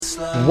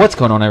What's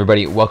going on,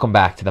 everybody? Welcome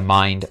back to the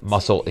Mind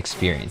Muscle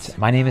Experience.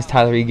 My name is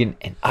Tyler Egan,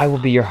 and I will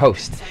be your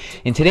host.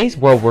 In today's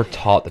world, we're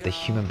taught that the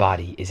human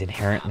body is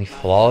inherently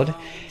flawed,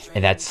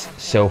 and that's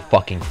so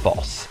fucking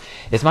false.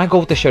 It's my goal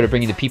with the show to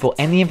bring you the people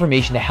and the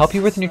information to help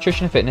you with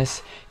nutrition and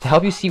fitness, to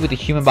help you see what the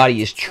human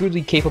body is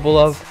truly capable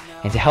of,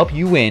 and to help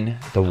you win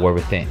the war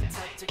within,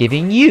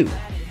 giving you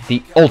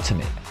the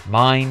ultimate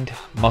mind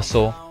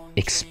muscle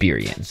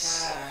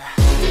experience.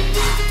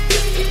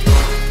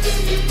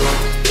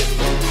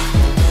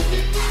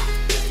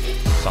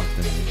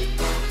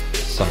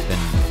 Something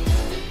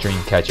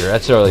Dreamcatcher.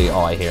 That's really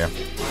all I hear.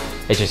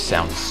 It just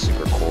sounds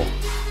super cool.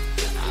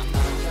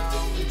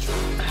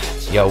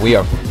 Yo, we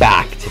are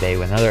back today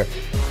with another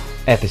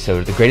episode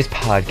of the greatest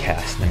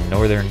podcast in the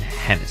Northern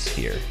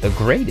Hemisphere. The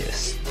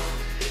greatest.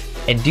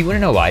 And do you want to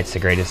know why it's the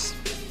greatest?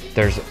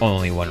 There's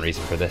only one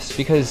reason for this.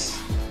 Because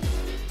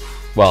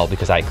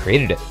I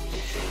created it.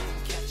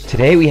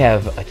 Today we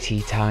have a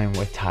tea time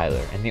with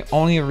Tyler. And the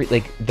only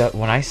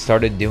when I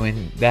started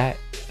doing that,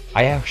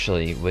 I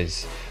actually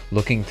was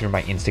looking through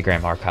my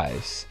Instagram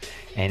archives,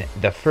 and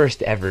the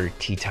first ever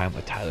Tea Time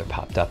with Tyler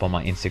popped up on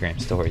my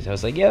Instagram stories. I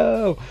was like,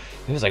 yo,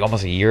 it was like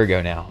almost a year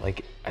ago now.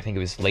 Like, I think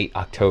it was late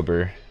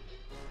October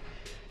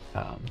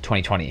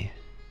 2020.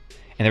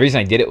 And the reason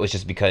I did it was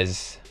just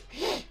because,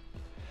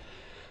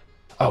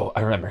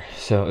 I remember.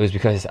 So it was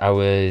because I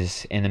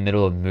was in the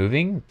middle of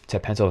moving to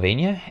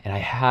Pennsylvania, and I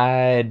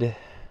had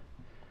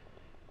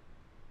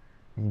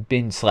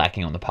been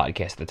slacking on the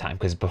podcast at the time,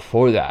 because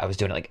before that I was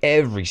doing it like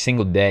every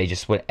single day,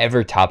 just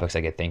whatever topics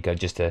I could think of,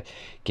 just to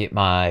get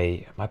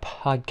my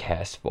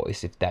podcast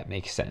voice, if that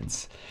makes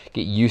sense,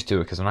 get used to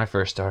it, because when I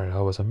first started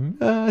I was a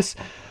mess.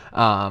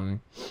 But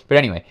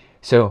anyway,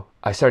 so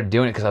I started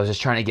doing it because I was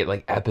just trying to get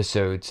like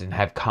episodes and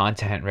have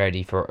content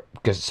ready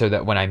so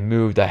that when I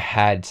moved I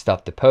had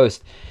stuff to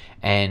post.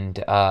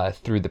 And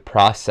through the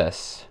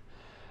process,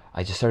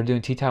 I just started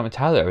doing Tea Time with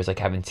Tyler. I was like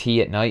having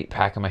tea at night,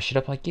 packing my shit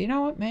up, like, you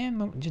know what,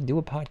 man, just do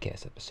a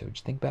podcast episode.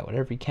 Just think about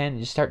whatever you can and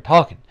just start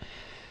talking.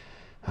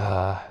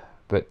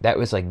 But that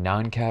was like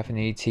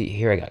non-caffeinated tea.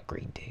 Here I got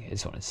green tea. I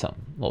just wanted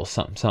something, a little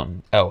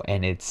something. Oh,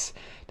 and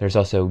there's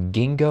also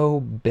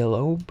ginkgo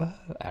biloba.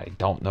 I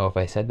don't know if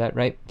I said that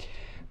right,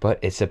 but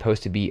it's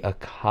supposed to be a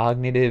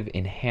cognitive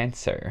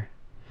enhancer.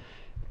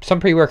 Some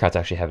pre-workouts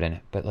actually have it in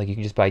it, but like you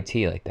can just buy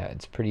tea like that.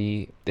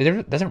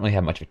 It doesn't really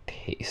have much of a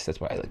taste. That's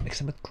why I like mix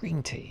them with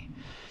green tea,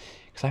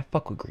 because I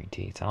fuck with green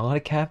tea. It's not a lot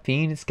of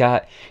caffeine. It's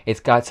got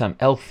some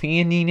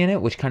L-theanine in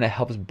it, which kind of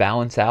helps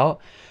balance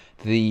out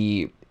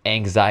the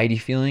anxiety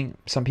feeling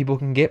some people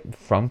can get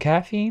from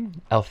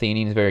caffeine.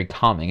 L-theanine is very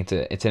calming. It's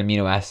an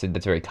amino acid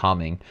that's very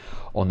calming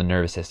on the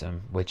nervous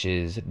system, which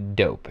is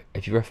dope.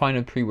 If you ever find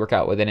a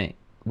pre-workout with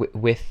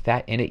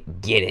that in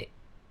it, get it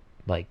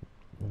like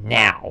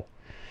now.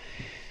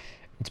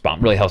 It's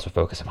bomb. Really helps with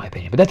focus, in my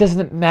opinion. But that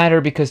doesn't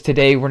matter, because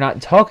today we're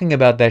not talking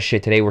about that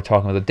shit. Today we're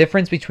talking about the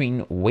difference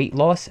between weight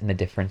loss and the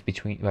difference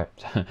between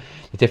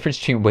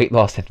weight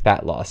loss and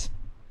fat loss.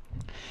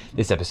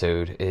 This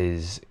episode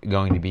is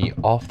going to be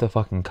off the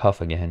fucking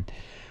cuff again.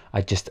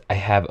 I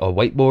have a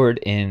whiteboard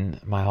in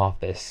my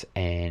office,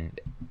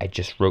 and I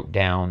just wrote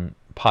down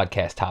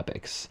podcast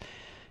topics.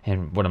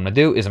 And what I'm going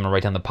to do is I'm going to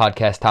write down the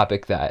podcast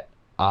topic that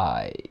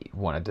I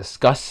want to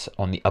discuss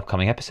on the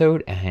upcoming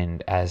episode,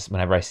 and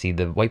whenever I see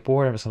the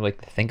whiteboard, I'm just going to like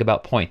to think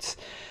about points.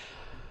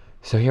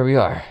 So here we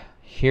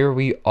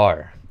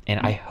are, and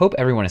I hope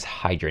everyone is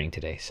hydrating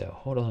today. So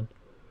hold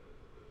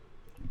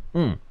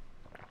on.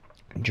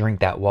 Drink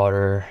that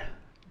water.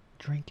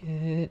 Drink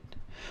it.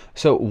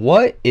 So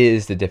what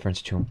is the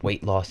difference between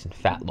weight loss and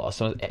fat loss?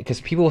 So, because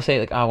people will say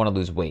like, I want to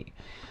lose weight.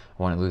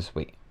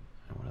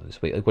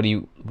 Like, what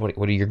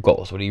are your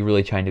goals? What are you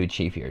really trying to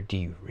achieve here? Do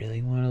you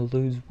really want to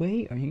lose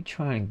weight? Are you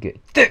trying to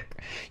get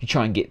thick? You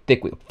try and get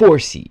thick with 4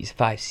 C's,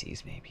 5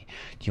 C's maybe.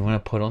 Do you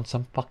want to put on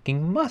some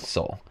fucking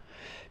muscle?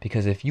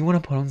 Because if you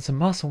want to put on some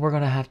muscle, we're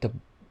going to have to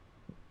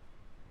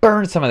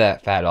burn some of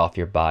that fat off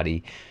your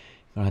body.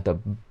 You're going to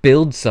have to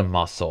build some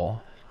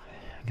muscle.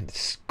 I'm going to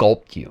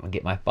sculpt you and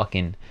get my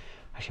fucking...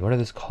 Actually, what are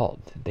those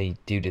called? They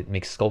do to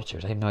make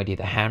sculptures. I have no idea.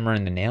 The hammer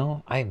and the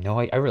nail? I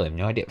really have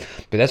no idea.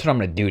 But that's what I'm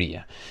going to do to you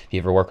if you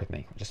ever work with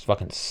me. Just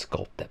fucking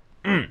sculpt it.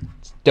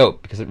 It's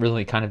dope, because it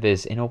really kind of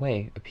is, in a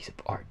way, a piece of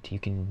art. You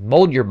can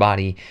mold your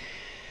body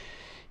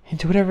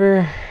into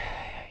whatever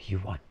you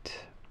want.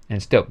 And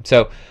it's dope.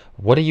 So,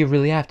 what are you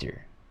really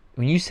after?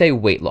 When you say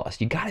weight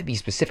loss, you got to be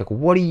specific.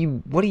 What do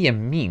you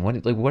mean?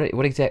 What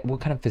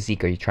kind of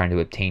physique are you trying to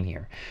obtain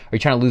here? Are you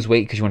trying to lose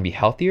weight because you want to be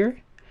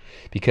healthier?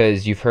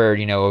 Because you've heard,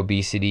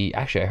 obesity.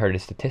 Actually, I heard a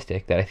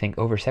statistic that I think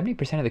over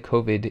 70% of the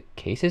COVID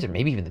cases, or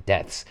maybe even the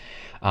deaths,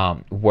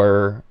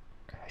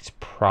 it's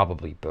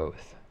probably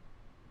both.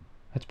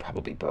 That's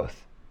probably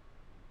both.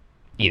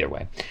 Either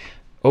way,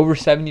 over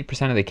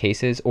 70% of the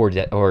cases or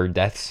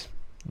deaths,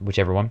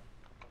 whichever one,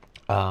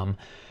 the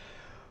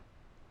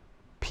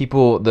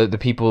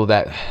people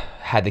that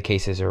had the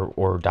cases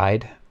or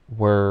died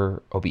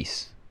were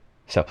obese.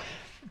 So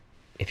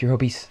if you're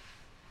obese,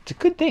 it's a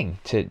good thing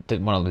to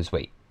want to lose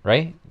weight.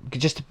 right?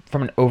 Just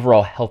from an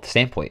overall health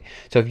standpoint.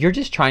 So if you're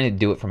just trying to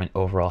do it from an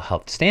overall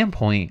health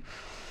standpoint,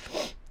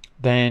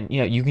 then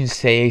you can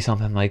say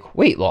something like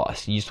weight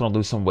loss. You just want to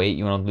lose some weight.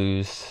 You want to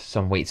lose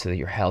some weight so that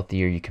you're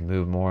healthier. You can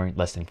move more,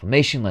 less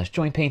inflammation, less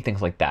joint pain,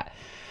 things like that.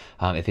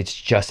 If it's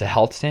just a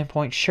health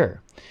standpoint,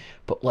 sure.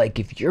 But like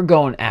if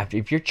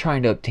you're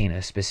trying to obtain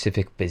a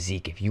specific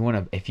physique, if you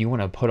want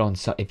to put on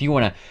some, if you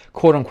want to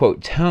quote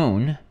unquote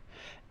tone,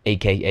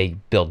 aka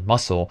build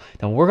muscle,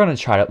 then we want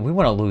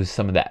to lose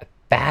some of that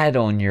fat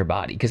on your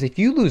body. Because if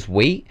you just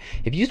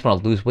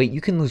want to lose weight, you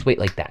can lose weight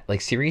like that.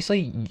 Like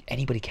seriously,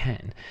 anybody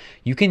can.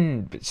 You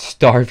can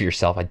starve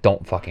yourself. I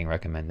don't fucking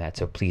recommend that,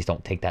 so please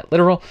don't take that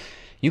literal.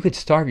 You could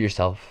starve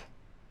yourself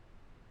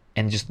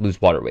and just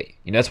lose water weight.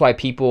 That's why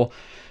people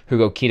who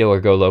go keto or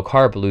go low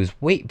carb lose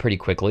weight pretty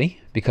quickly,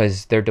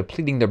 because they're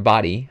depleting their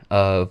body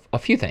of a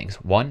few things.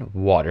 One,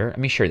 water. I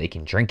mean, sure, they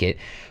can drink it,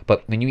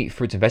 but when you eat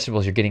fruits and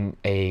vegetables, you're getting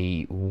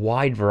a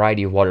wide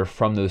variety of water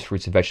from those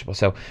fruits and vegetables.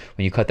 So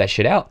when you cut that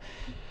shit out,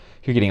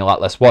 you're getting a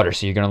lot less water,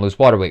 so you're going to lose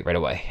water weight right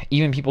away.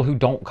 Even people who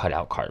don't cut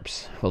out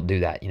carbs will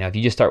do that. If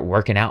you just start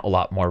working out a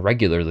lot more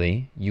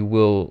regularly, you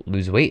will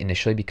lose weight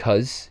initially,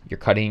 because you're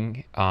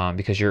cutting,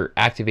 because you're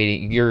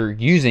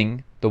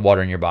using the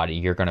water in your body.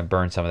 You're going to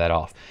burn some of that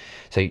off.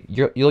 So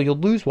you'll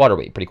lose water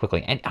weight pretty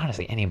quickly. And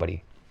honestly,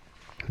 anybody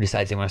who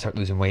decides they want to start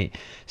losing weight,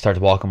 starts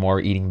walking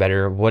more, eating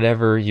better,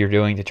 whatever you're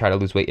doing to try to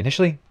lose weight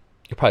initially,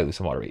 you'll probably lose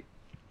some water weight.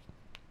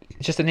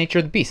 It's just the nature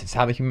of the beast. It's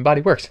how the human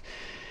body works.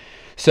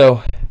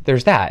 So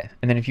there's that.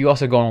 And then if you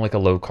also go on like a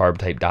low carb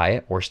type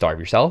diet or starve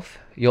yourself,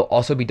 you'll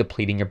also be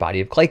depleting your body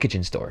of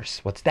glycogen stores.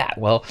 What's that?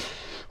 Well,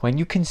 when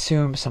you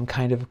consume some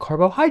kind of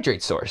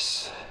carbohydrate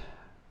source,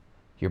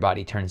 your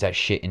body turns that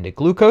shit into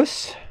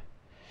glucose,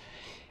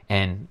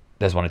 and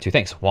there's one of two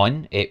things.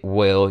 One, it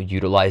will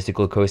utilize the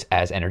glucose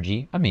as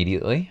energy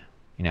immediately.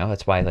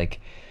 That's why like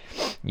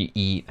you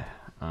eat,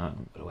 what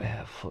do I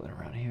have floating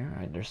around here?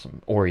 There's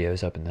some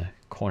Oreos up in the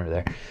corner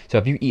there. So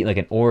if you eat like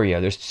an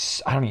Oreo,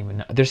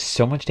 there's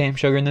so much damn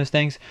sugar in those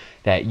things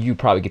that you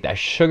probably get that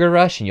sugar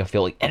rush and you'll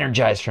feel like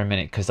energized for a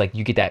minute, because like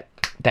you get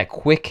that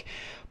quick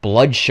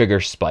blood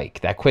sugar spike,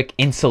 that quick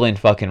insulin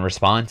fucking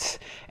response,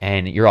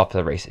 and you're off to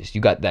the races.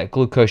 You got that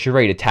glucose, you're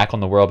ready to tackle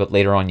on the world, but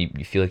later on you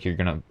feel like you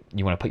want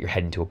to put your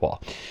head into a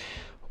wall.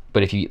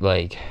 But if you eat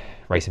like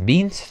rice and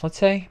beans, let's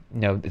say,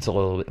 it's a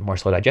little bit more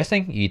slow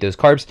digesting. You eat those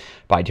carbs,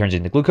 body turns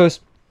into glucose,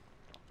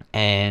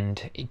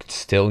 and you can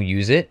still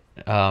use it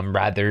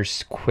rather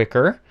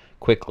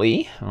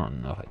quickly. I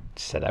don't know if I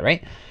said that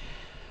right.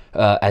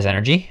 As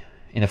energy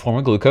in the form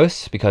of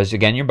glucose, because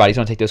again, your body's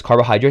going to take those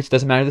carbohydrates,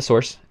 doesn't matter the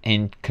source,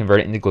 and convert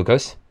it into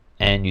glucose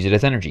and use it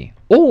as energy.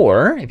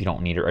 Or if you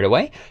don't need it right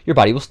away, your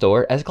body will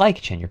store it as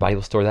glycogen. Your body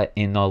will store that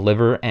in the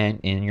liver and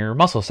in your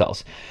muscle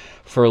cells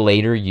for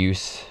later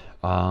use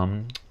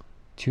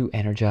to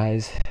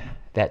energize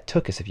that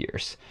tuchus of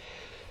yours.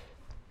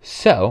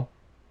 So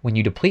when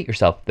you deplete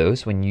yourself of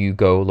those, when you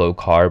go low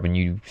carb, when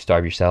you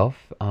starve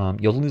yourself,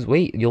 you'll lose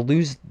weight. You'll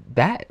lose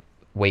that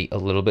weight a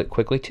little bit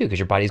quickly too, because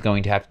your body's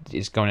going to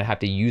have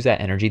to use that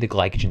energy, the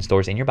glycogen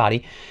stores in your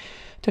body,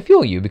 to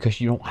fuel you,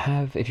 because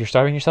if you're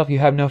starving yourself, you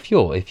have no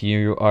fuel. If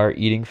you are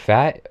eating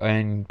fat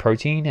and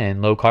protein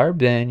and low carb,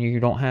 then you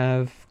don't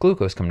have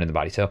glucose coming to the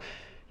body. So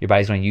your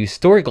body's going to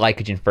store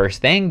glycogen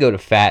first, then go to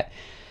fat.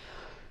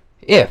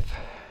 If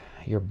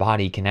your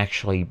body can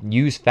actually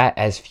use fat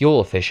as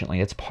fuel efficiently,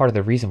 that's part of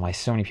the reason why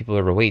so many people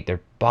are overweight.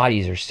 Their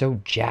bodies are so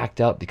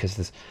jacked up because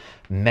this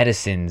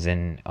medicines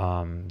and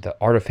the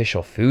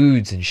artificial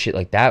foods and shit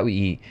like that we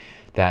eat,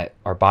 that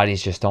our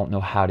bodies just don't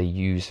know how to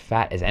use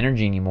fat as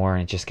energy anymore,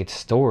 and it just gets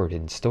stored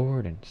and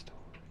stored and stored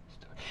and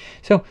stored.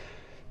 So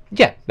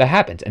yeah, that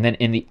happens. And then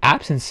in the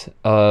absence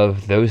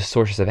of those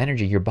sources of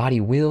energy, your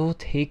body will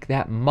take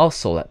that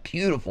muscle, that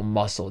beautiful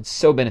muscle, it's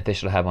so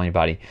beneficial to have on your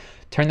body,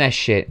 turn that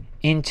shit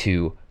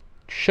into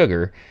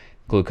sugar,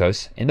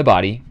 glucose, in the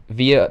body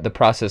via the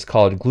process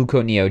called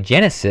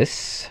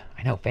gluconeogenesis.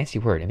 I know, fancy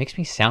word. It makes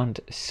me sound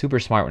super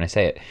smart when I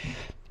say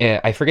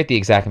it. I forget the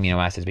exact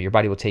amino acids, but your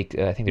body will take,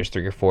 I think there's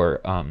 3 or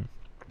 4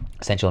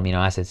 essential amino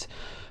acids,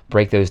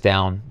 break those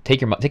down,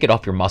 take it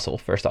off your muscle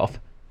first off,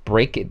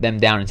 break them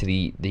down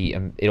into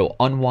it'll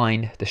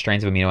unwind the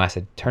strands of amino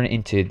acid, turn it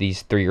into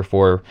these 3 or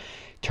 4,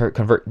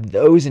 convert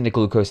those into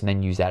glucose, and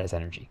then use that as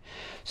energy.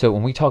 So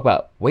when we talk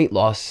about weight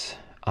loss,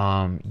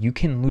 you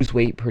can lose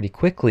weight pretty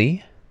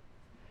quickly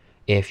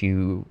if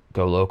you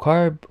go low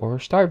carb or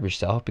starve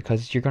yourself,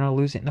 because you're going to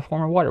lose it in the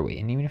form of water weight.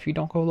 And even if you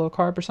don't go low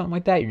carb or something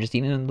like that, you're just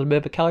eating a little bit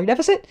of a calorie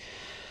deficit,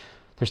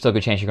 there's still a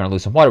good chance you're going to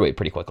lose some water weight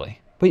pretty quickly.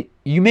 But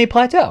you may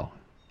plateau.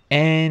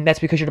 And that's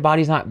because your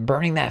body's not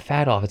burning that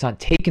fat off. It's not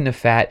taking the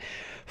fat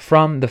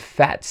from the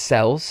fat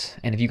cells.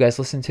 And if you guys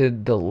listen to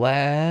the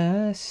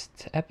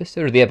last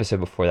episode or the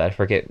episode before that, I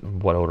forget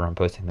what order I'm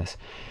posting this,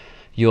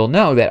 you'll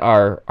know that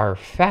our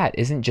fat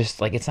isn't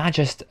just like, it's not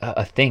just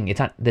a thing. It's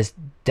not this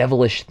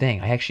devilish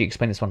thing. I actually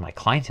explained this to one of my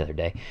clients the other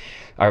day.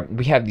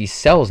 We have these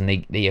cells,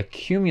 and they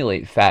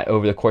accumulate fat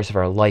over the course of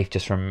our life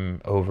just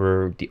from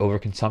over the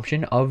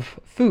overconsumption of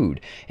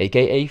food,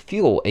 aka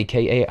fuel,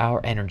 aka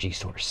our energy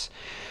source.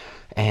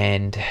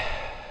 And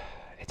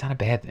it's not a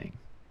bad thing.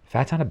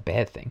 Fat's not a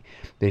bad thing.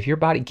 But if your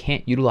body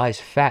can't utilize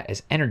fat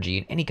as energy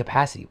in any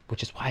capacity,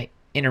 which is why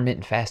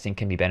intermittent fasting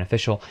can be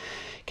beneficial,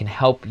 can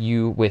help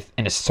you with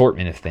an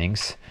assortment of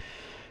things.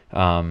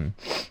 I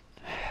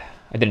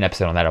did an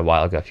episode on that a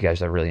while ago. If you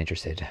guys are really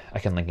interested, I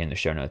can link it in the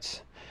show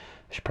notes.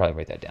 I should probably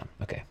write that down.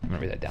 Okay, I'm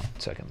gonna write that down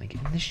so I can link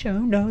it in the show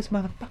notes,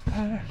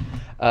 motherfucker.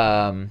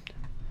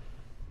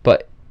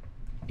 But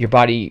your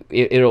body,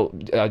 it'll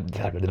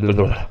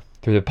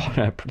through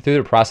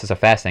the process of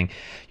fasting,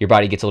 your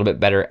body gets a little bit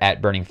better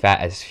at burning fat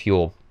as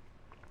fuel.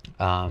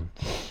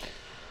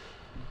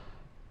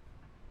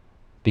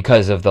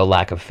 Because of the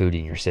lack of food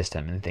in your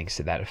system and things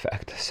to that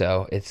effect.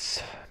 So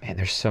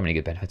there's so many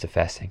good benefits of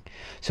fasting.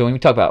 So when we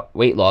talk about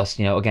weight loss,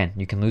 again,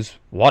 you can lose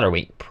water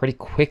weight pretty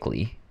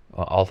quickly,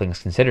 all things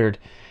considered,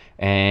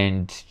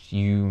 and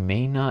you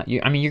may not,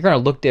 you're going to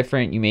look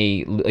different. You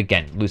may,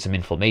 again, lose some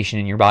inflammation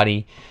in your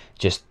body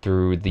just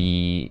through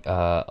the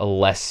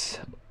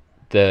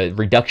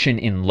reduction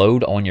in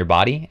load on your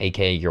body,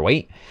 aka your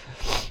weight.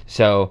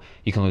 So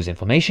you can lose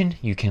inflammation,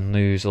 you can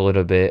lose a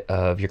little bit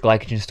of your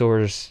glycogen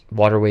stores,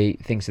 water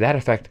weight, things to that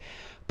effect.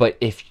 But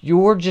if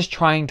you're just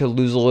trying to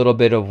lose a little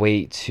bit of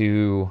weight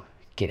to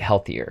get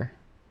healthier,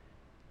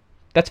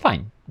 that's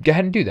fine. Go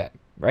ahead and do that,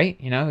 right?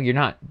 You're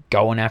not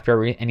going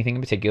after anything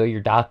in particular.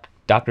 Your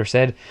doctor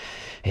said,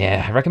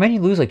 yeah, I recommend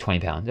you lose like 20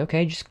 pounds.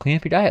 Okay, just clean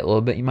up your diet a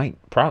little bit. You might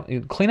probably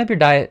clean up your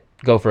diet,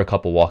 go for a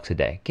couple walks a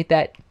day. Get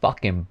that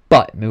fucking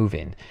butt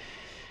moving.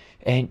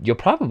 And you'll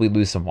probably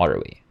lose some water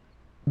weight.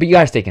 But you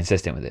gotta stay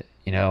consistent with it.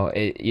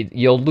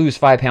 You'll lose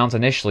 5 pounds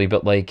initially,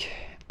 but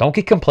don't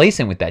get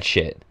complacent with that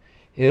shit.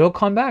 It'll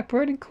come back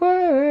pretty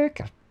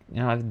quick.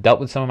 I've dealt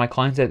with some of my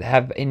clients that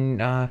have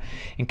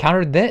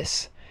encountered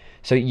this.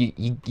 So you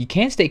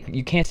can't stay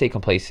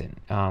complacent,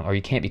 or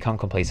you can't become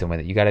complacent with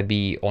it. You gotta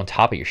be on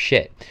top of your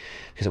shit,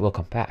 because it will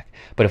come back.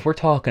 But if we're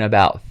talking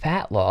about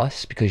fat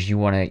loss because you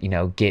want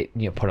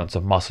to put on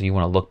some muscle, you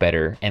want to look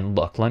better, and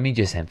look, let me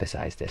just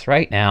emphasize this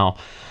right now,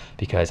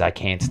 because I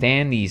can't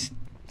stand these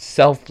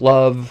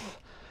self-love,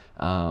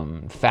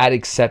 fat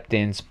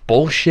acceptance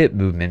bullshit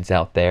movements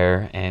out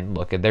there. And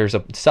look, there's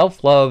a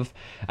self-love,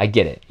 I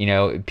get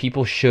it.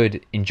 People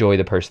should enjoy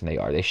the person they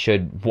are. They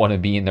should want to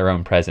be in their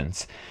own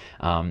presence.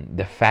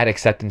 The fat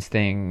acceptance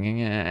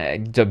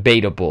thing,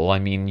 debatable. I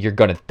mean, you're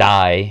gonna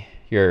die.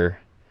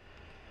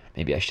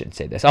 Maybe I shouldn't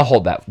say this. I'll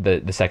hold that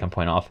the second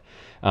point off.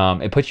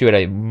 It puts you at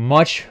a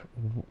much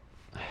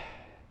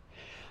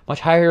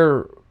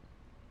higher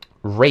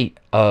rate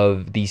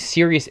of these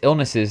serious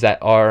illnesses that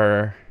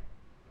are,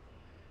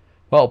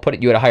 put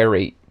you at a higher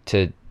rate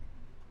to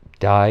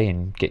die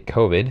and get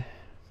COVID.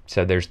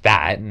 So there's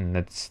that, and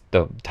that's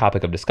the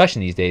topic of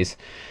discussion these days.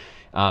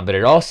 But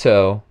it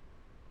also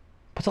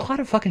puts a lot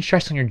of fucking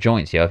stress on your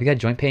joints, If you got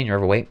joint pain, you're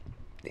overweight,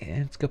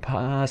 it's a good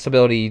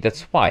possibility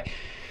that's why.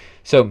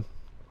 So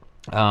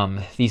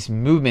these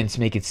movements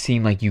make it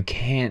seem like you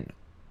can't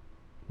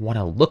want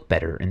to look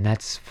better, and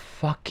that's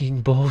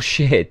fucking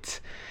bullshit.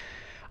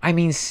 I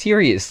mean,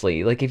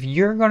 seriously, if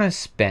you're going to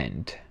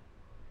spend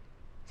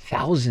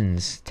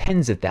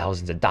tens of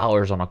thousands of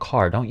dollars on a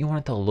car, don't you want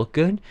it to look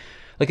good?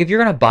 If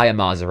you're going to buy a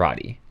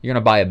Maserati, you're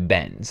going to buy a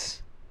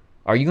Benz,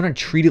 are you going to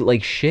treat it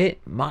like shit?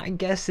 My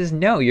guess is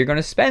no. You're going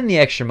to spend the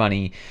extra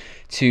money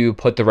to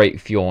put the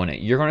right fuel in it.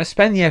 You're going to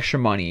spend the extra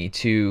money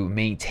to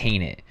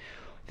maintain it.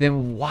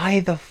 Then why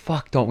the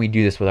fuck don't we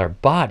do this with our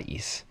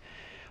bodies?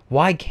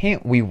 Why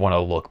can't we want to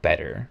look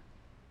better?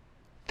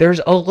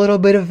 There's a little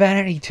bit of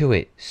vanity to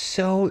it.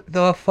 So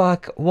the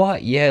fuck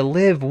what? You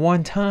live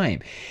one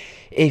time.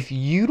 If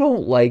you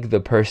don't like the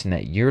person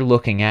that you're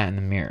looking at in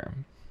the mirror,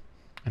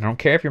 I don't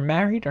care if you're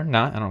married or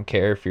not. I don't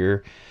care if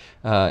you're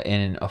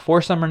in a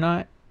foursome or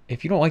not.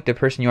 If you don't like the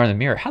person you are in the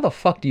mirror, how the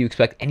fuck do you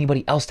expect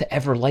anybody else to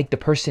ever like the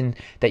person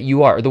that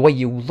you are or the way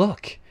you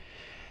look?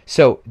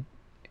 So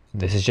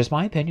this is just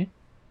my opinion,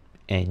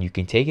 and you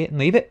can take it and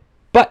leave it.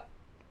 But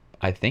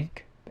I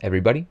think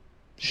everybody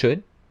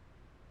should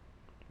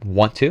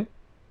want to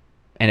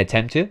and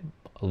attempt to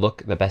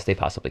look the best they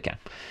possibly can,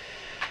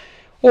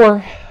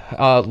 or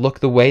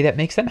look the way that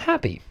makes them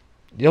happy.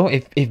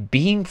 If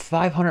being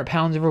 500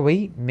 pounds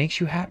overweight makes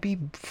you happy,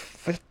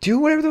 do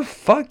whatever the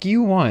fuck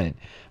you want.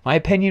 My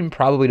opinion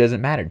probably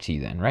doesn't matter to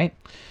you then, right?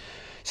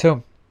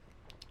 So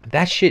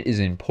that shit is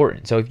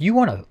important. So if you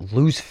want to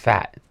lose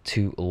fat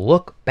to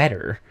look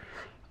better,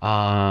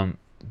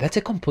 that's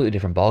a completely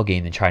different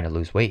ballgame than trying to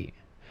lose weight.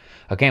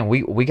 Again,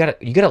 you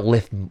gotta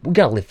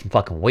lift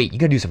fucking weight. You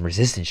gotta do some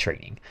resistance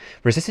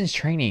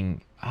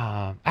training.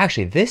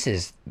 Actually, this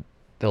is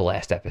the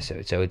last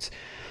episode, so it's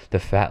the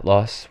fat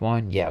loss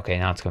one. Yeah, okay,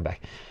 now it's coming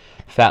back.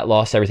 Fat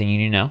loss, everything you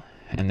need to know,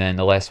 and then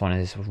the last one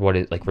is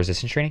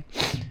resistance training.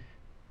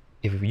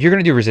 if you're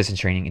going to do resistance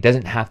training, it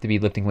doesn't have to be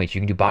lifting weights.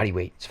 You can do body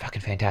weight. It's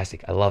fucking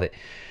fantastic. I love it.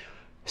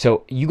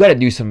 So you got to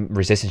do some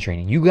resistance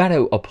training. You got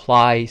to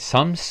apply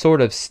some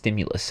sort of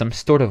stimulus, some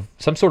sort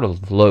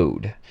of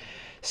load,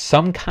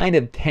 some kind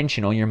of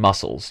tension on your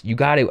muscles. You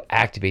got to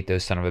activate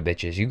those son of a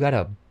bitches. You got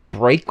to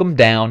break them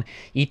down,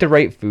 eat the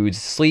right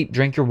foods, sleep,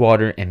 drink your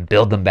water, and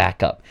build them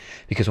back up.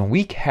 Because when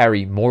we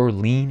carry more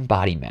lean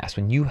body mass,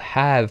 when you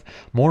have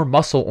more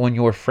muscle on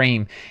your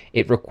frame,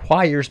 it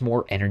requires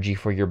more energy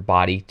for your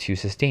body to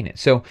sustain it.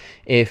 So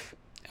if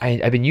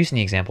I've been using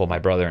the example of my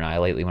brother and I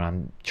lately when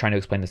I'm trying to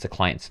explain this to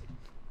clients.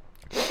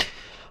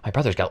 My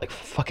brother's got like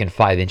fucking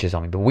 5 inches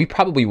on me, but we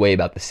probably weigh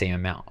about the same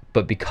amount.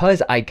 But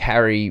because I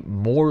carry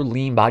more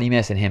lean body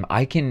mass than him,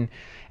 I can,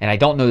 and I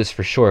don't know this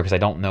for sure because I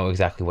don't know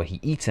exactly what he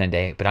eats in a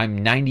day, but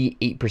I'm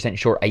 98%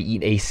 sure I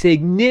eat a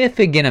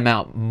significant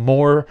amount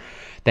more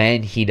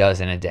than he does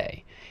in a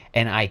day.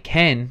 And I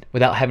can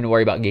without having to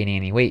worry about gaining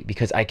any weight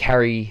because I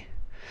carry,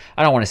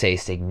 I don't want to say a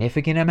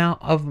significant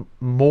amount of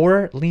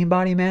more lean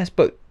body mass,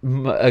 but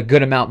a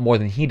good amount more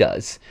than he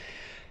does.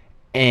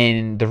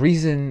 And the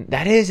reason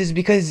that is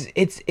because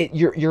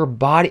your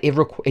body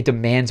it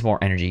demands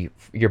more energy.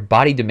 Your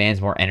body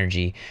demands more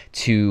energy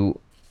to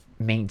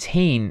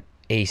maintain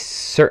a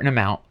certain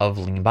amount of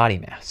lean body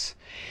mass.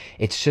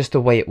 It's just the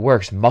way it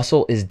works.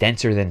 Muscle is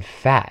denser than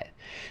fat.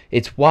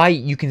 It's why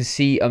you can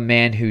see a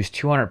man who's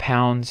 200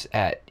 pounds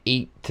at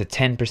 8 to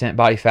 10%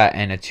 body fat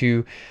and a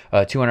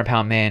 200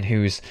 pound man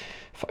who's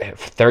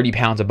 30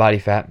 pounds of body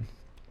fat,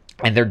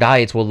 and their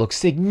diets will look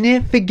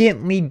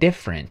significantly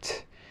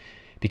different.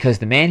 Because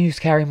the man who's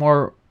carrying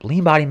more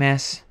lean body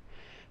mass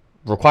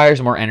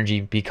requires more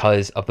energy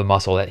because of the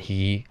muscle that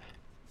he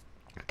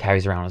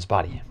carries around his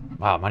body.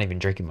 Wow, I'm not even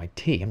drinking my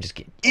tea. I'm just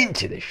getting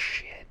into this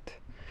shit.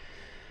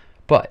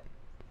 But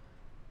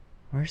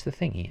where's the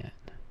thingy at?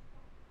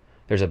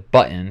 There's a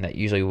button that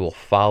usually will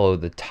follow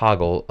the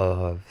toggle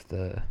of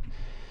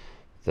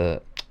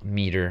the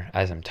meter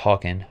as I'm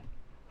talking.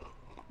 I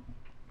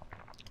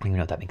don't even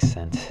know if that makes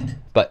sense.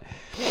 But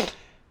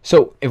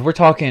so if we're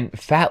talking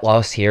fat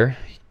loss here,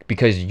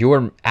 because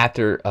you're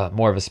after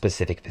more of a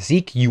specific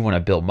physique, you want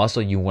to build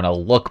muscle, you want to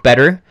look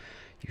better,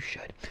 you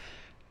should,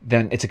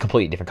 then it's a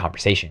completely different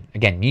conversation.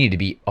 Again, you need to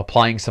be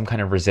applying some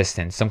kind of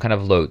resistance, some kind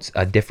of loads,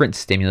 a different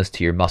stimulus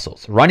to your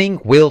muscles.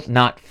 Running will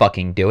not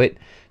fucking do it.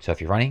 So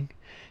if you're running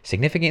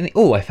significantly,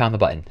 oh, I found the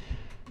button.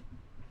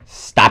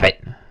 Stop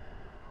it.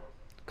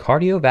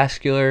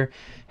 Cardiovascular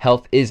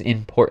health is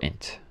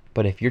important.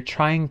 But if you're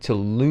trying to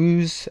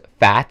lose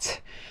fat,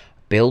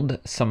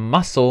 build some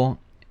muscle,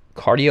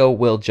 cardio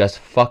will just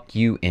fuck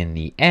you in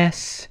the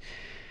ass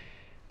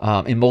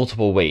in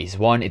multiple ways.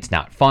 One, it's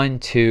not fun.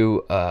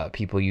 Two,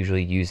 people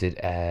usually use it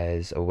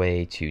as a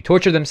way to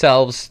torture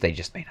themselves. They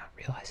just may not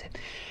realize it.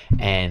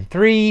 And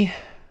three,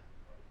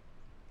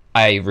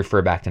 I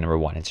refer back to number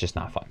one. It's just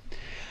not fun.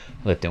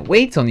 Lifting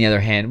weights, on the other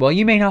hand, well,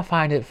 you may not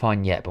find it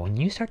fun yet, but when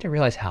you start to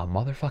realize how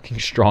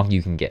motherfucking strong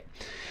you can get,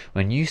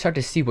 when you start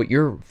to see what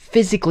you're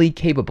physically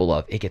capable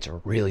of, it gets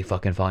really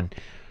fucking fun.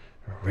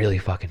 Really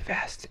fucking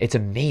fast. It's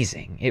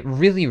amazing. It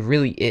really,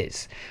 really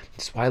is.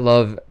 That's why I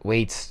love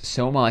weights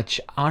so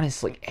much.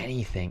 Honestly,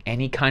 anything,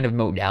 any kind of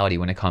modality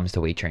when it comes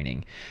to weight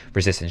training,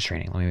 resistance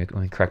training. Let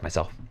me correct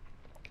myself.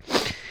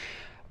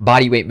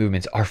 Body weight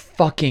movements are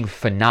fucking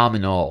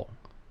phenomenal.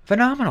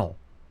 Phenomenal.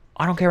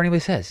 I don't care what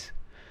anybody says.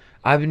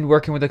 I've been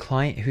working with a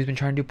client who's been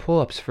trying to do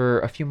pull-ups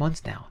for a few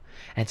months now.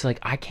 And it's like,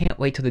 I can't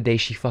wait till the day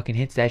she fucking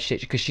hits that shit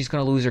because she's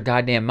going to lose her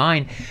goddamn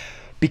mind.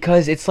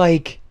 Because it's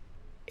like,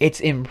 it's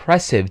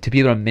impressive to be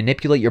able to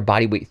manipulate your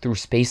body weight through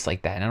space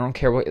like that. And I don't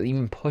care what,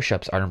 even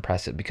push-ups are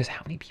impressive because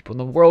how many people in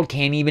the world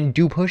can't even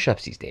do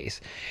push-ups these days?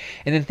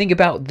 And then think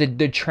about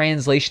the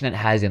translation that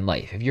has in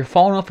life. If you're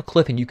falling off a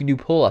cliff and you can do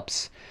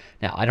pull-ups,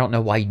 now I don't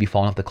know why you'd be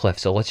falling off the cliff,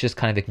 so let's just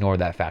kind of ignore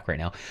that fact right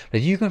now.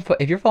 But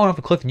if you're falling off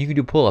a cliff and you can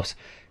do pull-ups,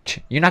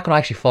 you're not going to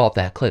actually fall off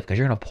that cliff because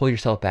you're going to pull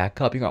yourself back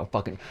up. You're going to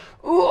fucking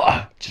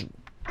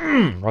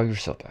roll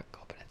yourself back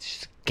up. And it's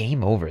just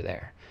game over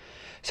there.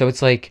 So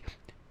it's like,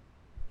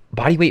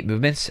 body weight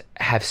movements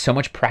have so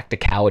much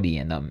practicality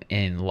in them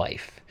in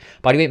life.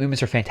 Body weight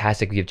movements are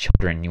fantastic if you have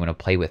children and you want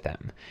to play with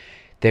them.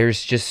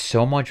 There's just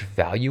so much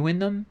value in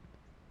them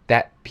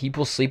that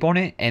people sleep on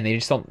it and they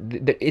just don't.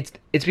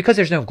 It's because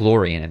there's no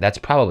glory in it. That's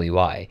probably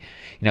why.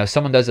 You know,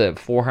 someone does a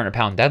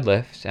 400-pound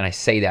deadlift, and I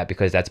say that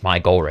because that's my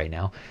goal right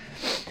now.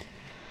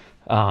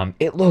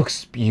 It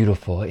looks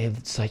beautiful.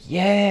 It's like,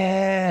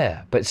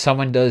 yeah. But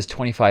someone does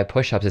 25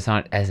 push-ups, it's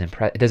not as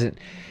impressive. It doesn't,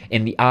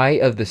 in the eye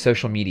of the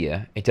social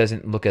media, it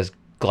doesn't look as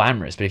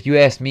glamorous. But if you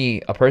ask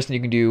me, a person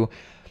who can do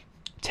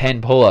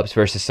 10 pull-ups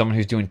versus someone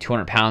who's doing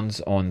 200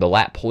 pounds on the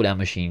lat pull-down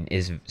machine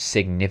is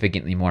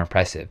significantly more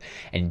impressive.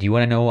 And do you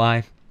want to know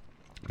why?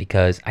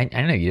 Because I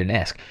know you didn't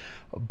ask,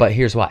 but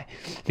here's why.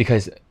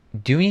 Because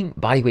doing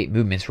bodyweight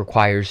movements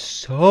requires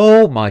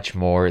so much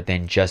more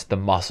than just the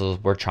muscles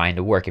we're trying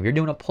to work. If you're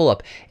doing a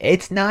pull-up,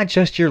 it's not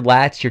just your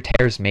lats, your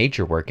teres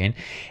major working.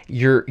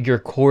 Your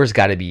core's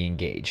got to be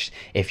engaged.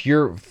 If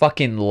your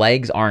fucking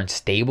legs aren't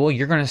stable,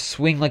 you're gonna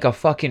swing like a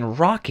fucking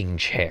rocking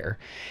chair.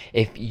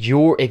 If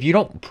you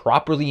don't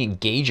properly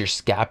engage your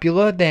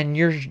scapula, then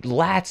your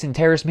lats and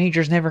teres major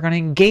is never gonna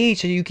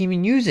engage so you can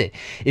even use it.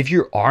 If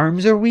your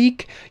arms are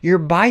weak, your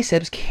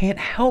biceps can't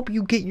help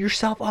you get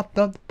yourself up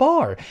the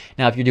bar.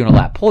 Now, if you're doing a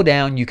lat pull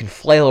down, you can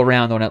flail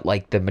around on it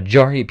like the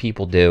majority of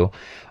people do,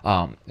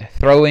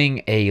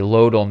 throwing a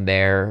load on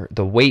there,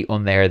 the weight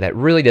on there that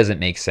really doesn't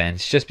make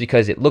sense, just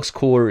because it looks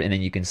cooler, and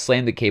then you can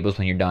slam the cables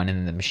when you're done, and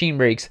then the machine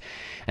breaks,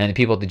 and the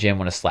people at the gym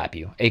want to slap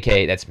you,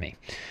 aka that's me.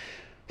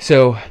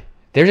 So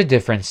there's a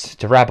difference,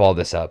 to wrap all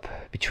this up,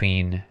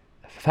 between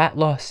fat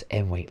loss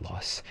and weight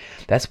loss.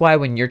 That's why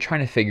when you're trying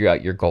to figure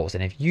out your goals,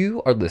 and if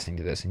you are listening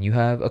to this and you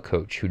have a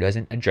coach who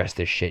doesn't address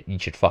this shit, you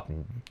should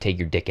fucking take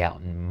your dick out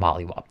and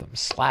mollywop them,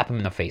 slap them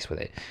in the face with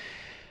it,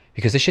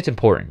 because this shit's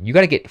important. You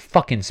got to get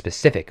fucking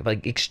specific,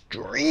 like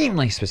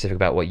extremely specific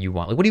about what you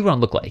want. Like, what do you want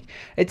to look like?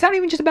 It's not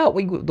even just about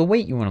the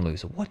weight you want to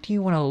lose. What do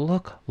you want to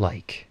look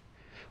like?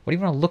 What do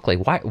you want to look like?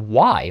 Why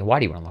do you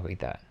want to look like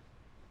that?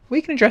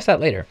 We can address that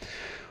later.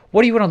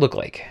 What do you want to look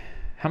like?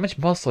 How much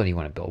muscle do you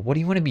want to build? What do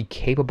you want to be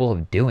capable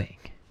of doing?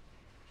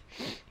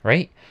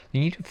 Right?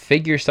 You need to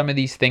figure some of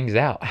these things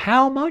out.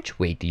 How much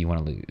weight do you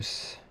want to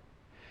lose?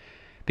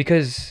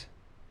 Because,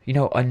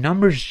 a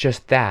number's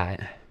just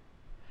that.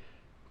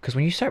 Because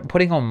when you start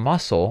putting on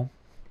muscle,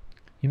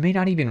 you may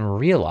not even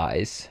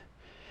realize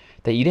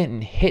that you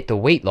didn't hit the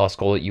weight loss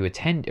goal that you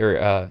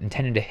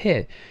intended to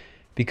hit,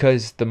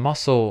 because the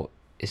muscle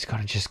is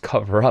going to just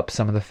cover up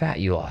some of the fat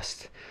you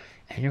lost.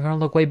 And you're going to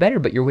look way better,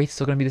 but your weight's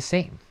still going to be the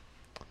same.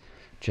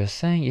 Just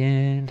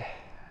saying.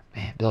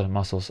 Man, building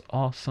muscle's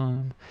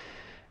awesome.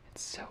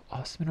 It's so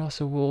awesome. It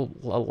also will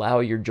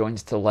allow your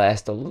joints to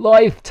last a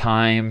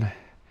lifetime.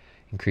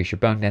 Increase your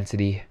bone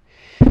density.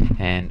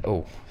 And,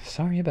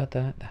 sorry about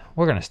that.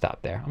 We're going to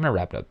stop there. I'm going to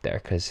wrap it up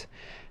there because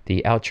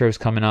the outro's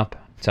coming up.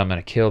 So I'm going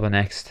to kill the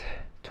next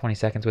 20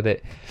 seconds with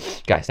it.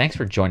 Guys, thanks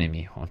for joining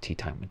me on Tea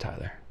Time with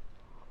Tyler.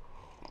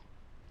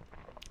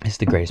 It's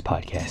the greatest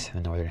podcast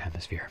in the Northern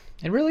Hemisphere.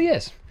 It really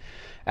is.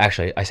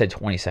 Actually, I said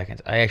 20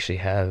 seconds. I actually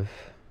have...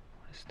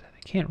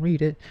 I can't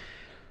read it.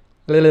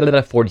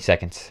 40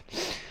 seconds.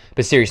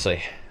 But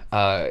seriously,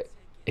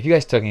 if you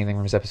guys took anything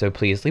from this episode,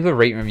 please leave a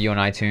rate and review on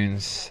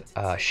iTunes.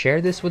 Share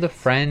this with a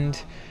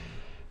friend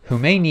who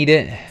may need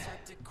it,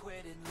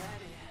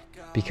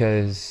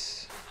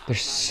 because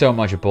there's so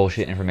much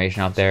bullshit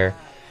information out there,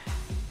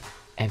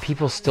 and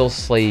people still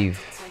slave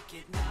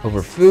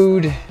over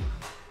food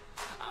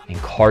and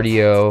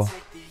cardio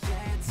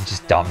and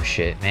just dumb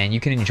shit. Man,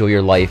 you can enjoy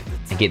your life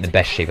and get in the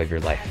best shape of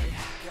your life.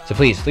 So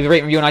please leave a rate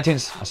and review on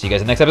iTunes. I'll see you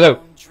guys in the next episode.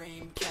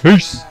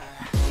 Peace.